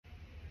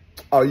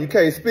Oh, you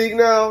can't speak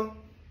now?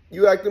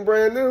 You acting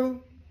brand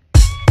new?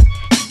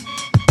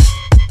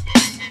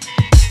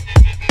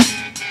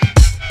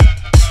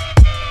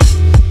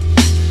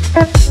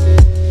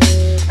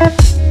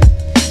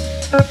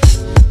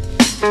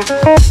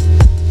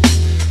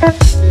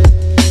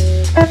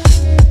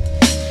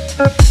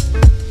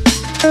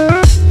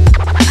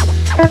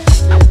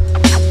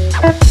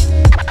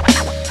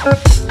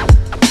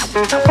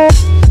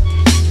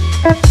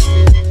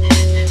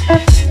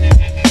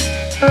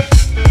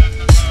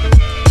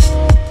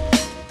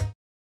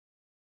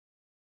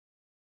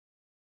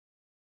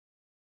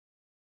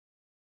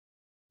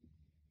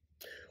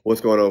 What's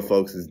going on,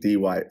 folks? It's D.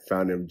 White,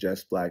 founder of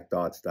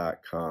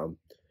JustBlackThoughts.com.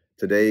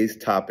 Today's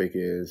topic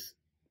is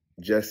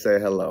just say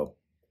hello.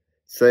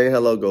 Saying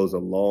hello goes a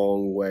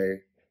long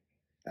way.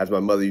 As my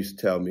mother used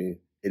to tell me,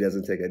 it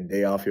doesn't take a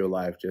day off your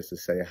life just to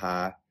say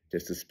hi,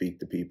 just to speak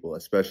to people,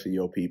 especially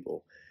your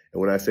people.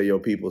 And when I say your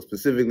people,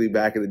 specifically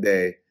back in the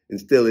day, and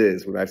still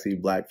is, when I see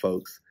Black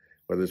folks,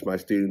 whether it's my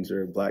students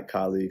or Black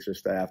colleagues or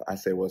staff, I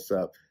say what's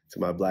up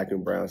to my Black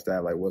and brown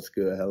staff, like what's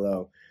good,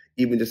 hello.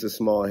 Even just a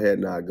small head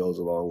nod goes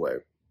a long way.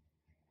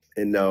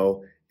 And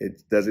no,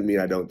 it doesn't mean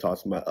I don't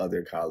talk to my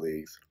other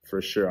colleagues.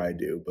 For sure I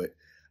do. But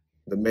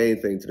the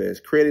main thing today is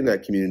creating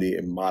that community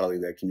and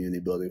modeling that community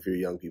building for your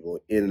young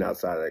people in and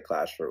outside of that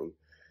classroom.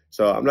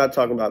 So I'm not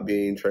talking about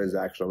being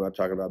transactional. I'm not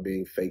talking about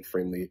being fake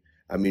friendly.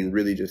 I mean,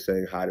 really just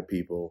saying hi to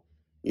people,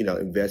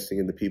 investing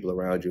in the people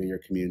around you in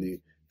your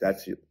community.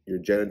 That's your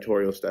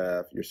janitorial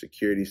staff, your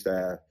security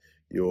staff,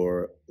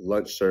 your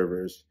lunch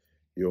servers,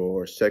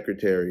 your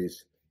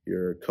secretaries,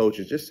 your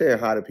coaches, just saying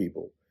hi to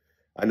people.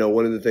 I know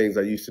one of the things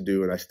I used to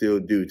do, and I still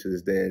do to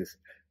this day, is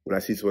when I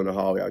see someone in the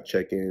hallway, I'll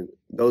check in.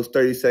 Those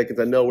 30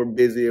 seconds, I know we're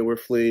busy and we're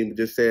fleeing, but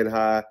just saying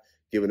hi,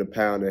 giving a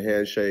pound, a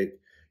handshake,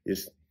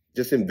 just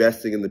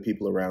investing in the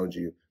people around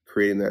you,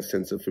 creating that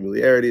sense of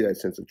familiarity, that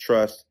sense of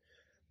trust.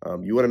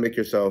 You want to make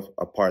yourself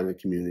a part of the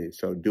community.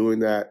 So doing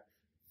that,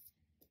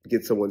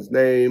 get someone's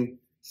name,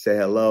 say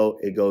hello,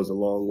 it goes a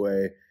long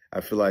way.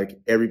 I feel like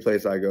every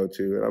place I go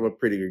to, and I'm a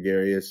pretty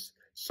gregarious,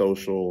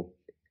 social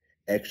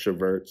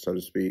extrovert, so to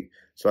speak.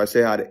 So I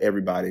say hi to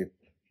everybody.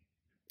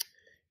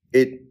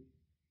 It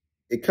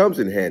comes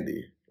in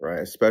handy, right?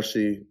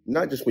 Especially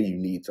not just when you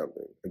need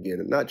something. Again,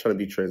 I'm not trying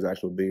to be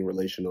transactional, being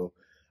relational,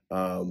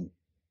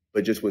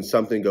 but just when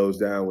something goes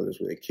down, whether it's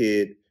with a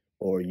kid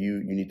or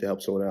you need to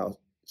help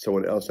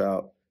someone else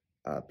out,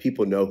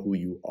 people know who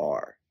you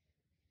are,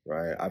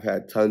 right? I've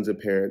had tons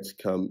of parents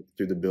come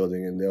through the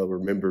building and they'll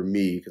remember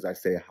me because I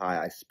say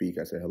hi, I speak,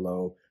 I say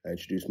hello, I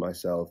introduce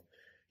myself.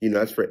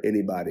 That's for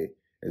anybody.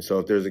 And so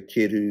if there's a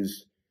kid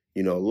who's,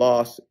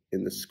 lost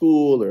in the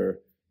school or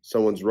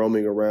someone's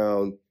roaming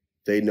around,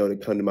 they know to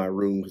come to my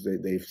room because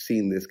they've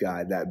seen this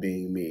guy, that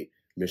being me,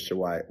 Mr.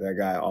 White. That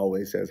guy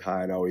always says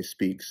hi and always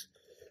speaks.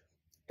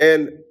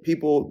 And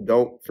people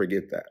don't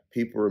forget that.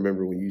 People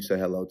remember when you say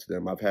hello to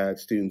them. I've had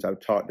students I've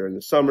taught during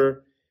the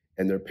summer,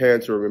 and their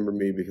parents will remember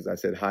me because I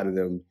said hi to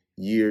them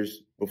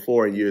years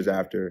before and years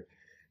after.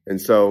 And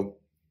so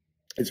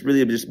it's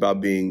really just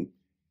about being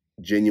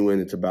genuine.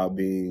 It's about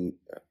being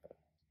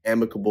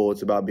amicable.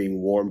 It's about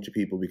being warm to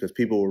people because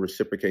people will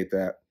reciprocate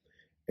that,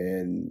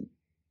 and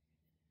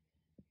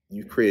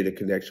you create a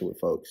connection with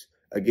folks.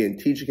 Again,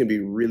 teaching can be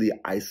really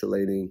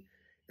isolating,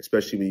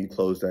 especially when you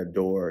close that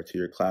door to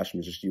your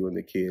classroom, just you and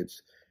the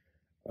kids.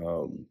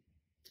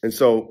 And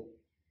so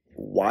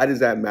why does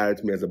that matter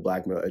to me as a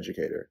Black male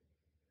educator?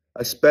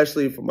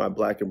 Especially for my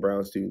Black and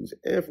brown students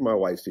and for my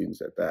white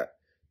students at that.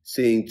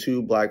 Seeing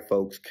two Black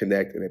folks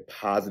connect in a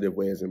positive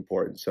way is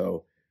important.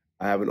 So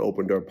I have an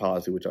open door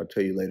policy, which I'll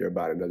tell you later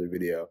about in another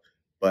video.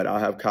 But I'll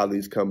have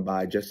colleagues come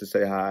by just to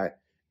say hi.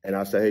 And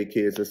I'll say, hey,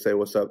 kids, let's say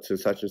what's up to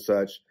such and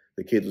such.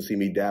 The kids will see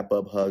me dap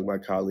up, hug my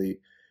colleague.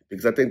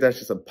 Because I think that's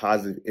just a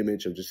positive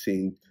image of just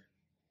seeing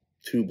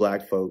two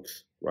Black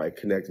folks, right,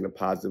 connect in a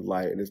positive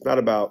light. And it's not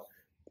about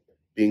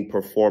being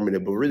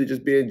performative, but really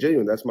just being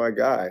genuine. That's my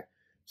guy.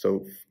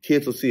 So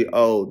kids will see,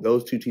 oh,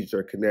 those two teachers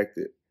are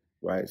connected,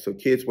 right? So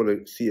kids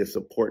want to see a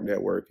support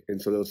network. And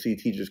so they'll see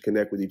teachers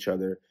connect with each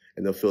other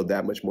and they'll feel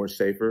that much more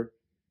safer,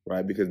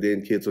 right? Because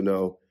then kids will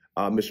know,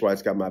 Mr.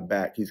 White's got my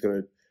back. He's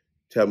going to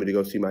tell me to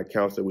go see my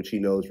counselor, which he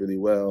knows really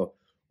well,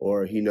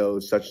 or he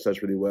knows such and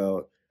such really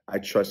well. I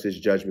trust his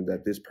judgment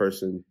that this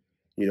person,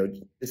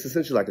 it's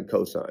essentially like a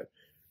cosign,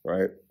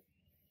 right?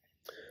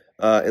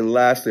 And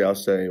lastly, I'll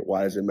say,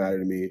 why does it matter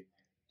to me?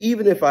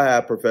 Even if I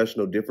have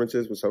professional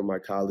differences with some of my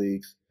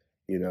colleagues,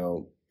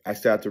 I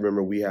still have to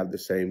remember we have the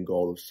same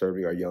goal of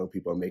serving our young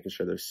people and making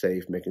sure they're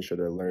safe, making sure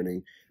they're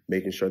learning,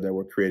 making sure that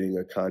we're creating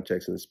a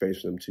context and a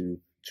space for them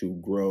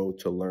to grow,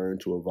 to learn,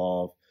 to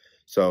evolve.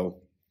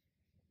 So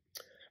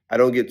I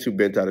don't get too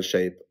bent out of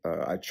shape.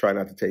 I try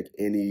not to take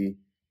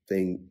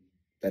anything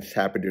that's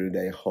happened during the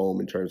day home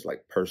in terms of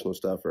like personal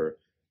stuff or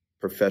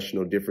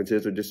professional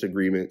differences or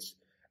disagreements.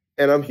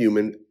 And I'm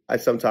human. I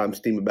sometimes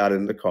steam about it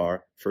in the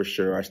car, for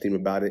sure. I steam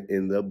about it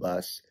in the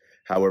bus.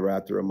 However, I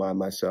have to remind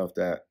myself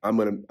that I'm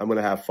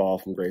gonna have fall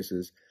from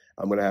graces.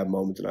 I'm gonna have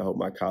moments, and I hope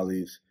my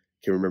colleagues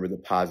can remember the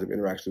positive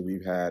interactions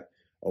we've had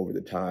over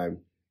the time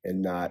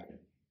and not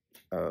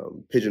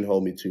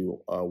pigeonhole me to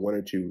one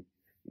or two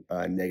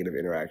negative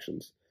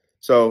interactions.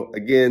 So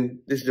again,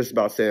 this is just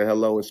about saying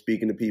hello and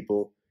speaking to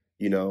people.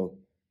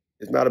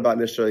 It's not about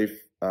necessarily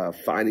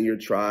finding your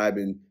tribe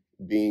and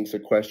being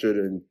sequestered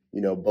and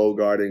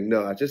bogarting.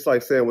 No, I just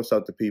like saying what's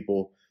up to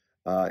people,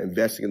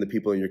 investing in the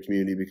people in your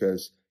community,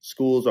 because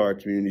schools are a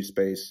community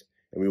space,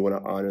 and we want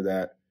to honor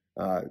that.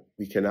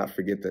 We cannot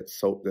forget that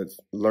that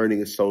learning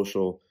is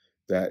social,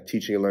 that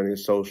teaching and learning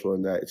is social,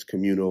 and that it's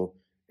communal.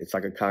 It's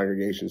like a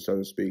congregation, so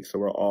to speak. So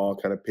we're all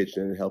kind of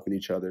pitching in and helping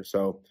each other.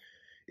 So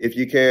if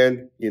you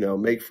can,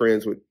 make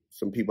friends with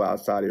some people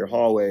outside of your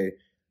hallway,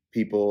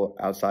 people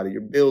outside of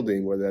your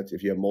building, whether that's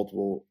if you have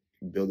multiple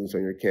buildings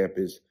on your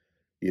campus,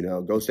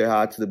 go say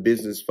hi to the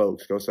business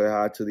folks, go say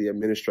hi to the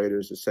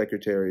administrators, the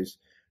secretaries,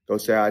 go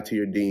say hi to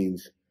your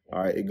deans.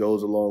 All right, it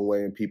goes a long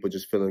way in people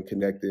just feeling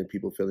connected and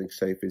people feeling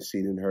safe and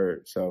seen and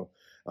heard. So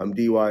I'm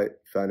D. White,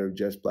 founder of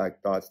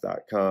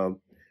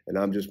justblackthoughts.com, and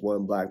I'm just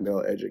one Black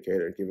male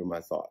educator giving my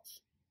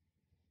thoughts.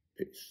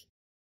 Peace.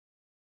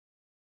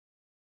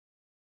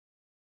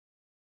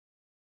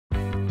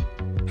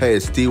 Hey,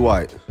 it's D.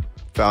 White,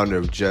 founder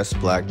of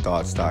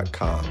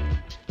justblackthoughts.com.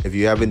 If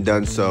you haven't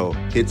done so,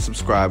 hit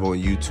subscribe on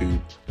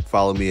YouTube.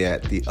 Follow me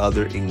at The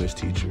Other English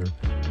Teacher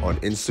on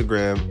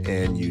Instagram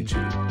and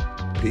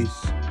YouTube.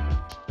 Peace.